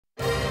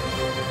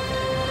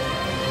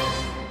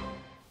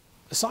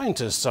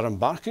Scientists are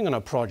embarking on a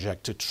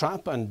project to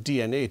trap and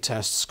DNA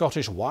test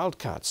Scottish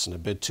wildcats in a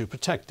bid to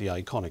protect the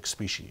iconic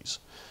species.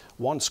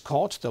 Once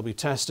caught, they'll be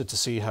tested to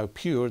see how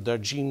pure their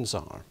genes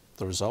are.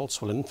 The results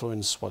will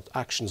influence what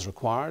actions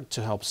required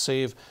to help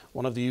save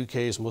one of the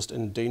UK's most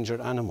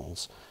endangered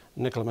animals.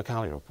 Nicola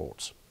McCally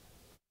reports.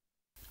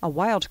 A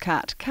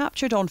wildcat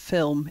captured on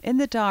film in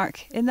the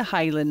dark in the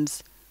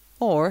Highlands.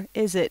 Or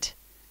is it?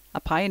 A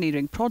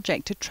pioneering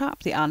project to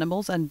trap the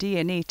animals and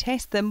DNA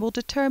test them will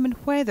determine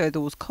whether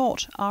those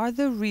caught are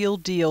the real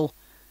deal.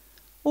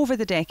 Over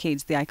the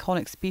decades, the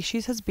iconic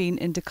species has been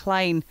in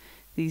decline.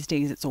 These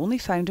days it's only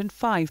found in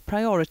 5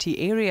 priority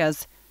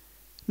areas.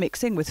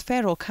 Mixing with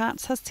feral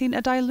cats has seen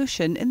a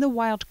dilution in the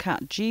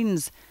wildcat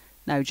genes.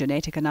 Now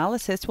genetic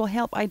analysis will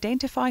help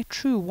identify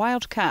true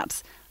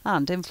wildcats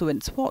and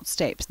influence what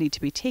steps need to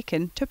be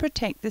taken to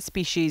protect the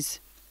species.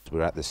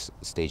 We're at this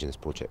stage in this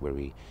project where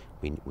we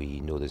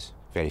know there's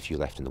very few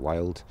left in the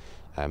wild,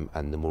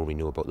 and the more we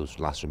know about those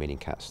last remaining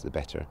cats, the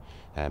better.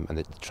 And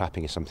the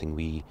trapping is something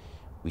we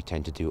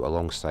tend to do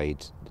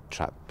alongside the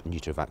trap,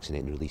 neuter,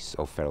 vaccinate and release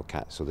of feral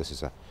cats. So this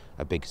is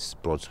a big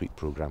broad sweep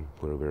programme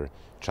where we're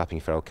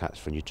trapping feral cats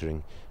for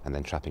neutering and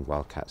then trapping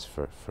wildcats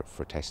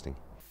for testing.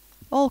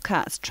 All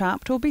cats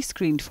trapped will be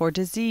screened for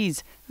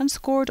disease and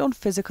scored on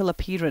physical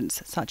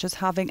appearance, such as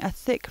having a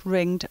thick,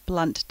 ringed,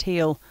 blunt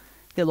tail.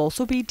 They'll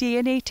also be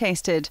DNA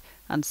tested,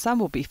 and some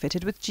will be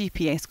fitted with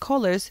GPS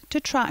collars to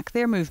track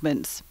their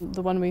movements.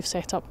 The one we've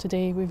set up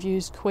today, we've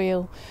used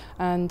quail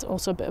and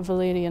also a bit of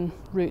valerian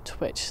root,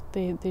 which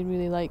they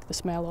really like the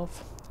smell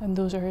of. And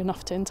those are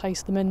enough to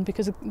entice them in,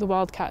 because the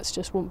wildcats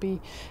just won't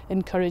be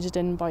encouraged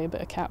in by a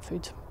bit of cat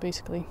food,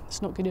 basically.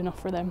 It's not good enough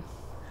for them.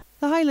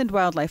 The Highland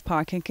Wildlife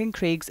Park in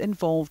Kincraig's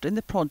involved in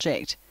the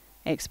project.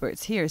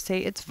 Experts here say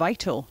it's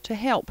vital to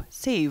help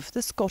save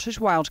the Scottish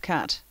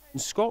wildcat.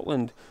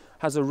 Scotland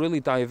has a really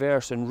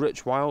diverse and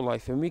rich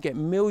wildlife, and we get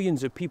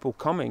millions of people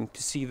coming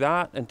to see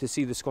that and to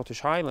see the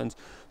Scottish Highlands.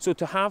 So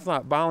to have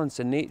that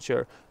balance in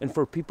nature and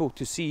for people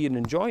to see and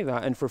enjoy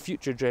that, and for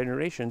future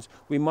generations,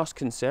 we must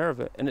conserve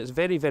it. And it's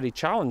very, very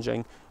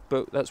challenging,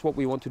 but that's what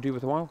we want to do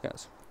with the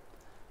wildcats.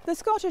 The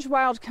Scottish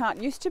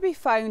wildcat used to be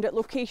found at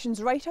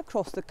locations right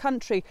across the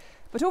country,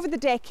 but over the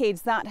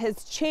decades that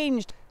has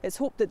changed. It's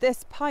hoped that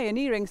this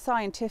pioneering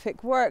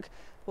scientific work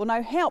will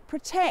now help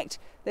protect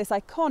this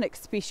iconic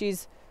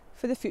species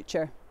for the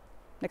future.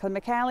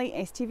 Nicola McCally,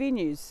 STV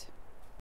News.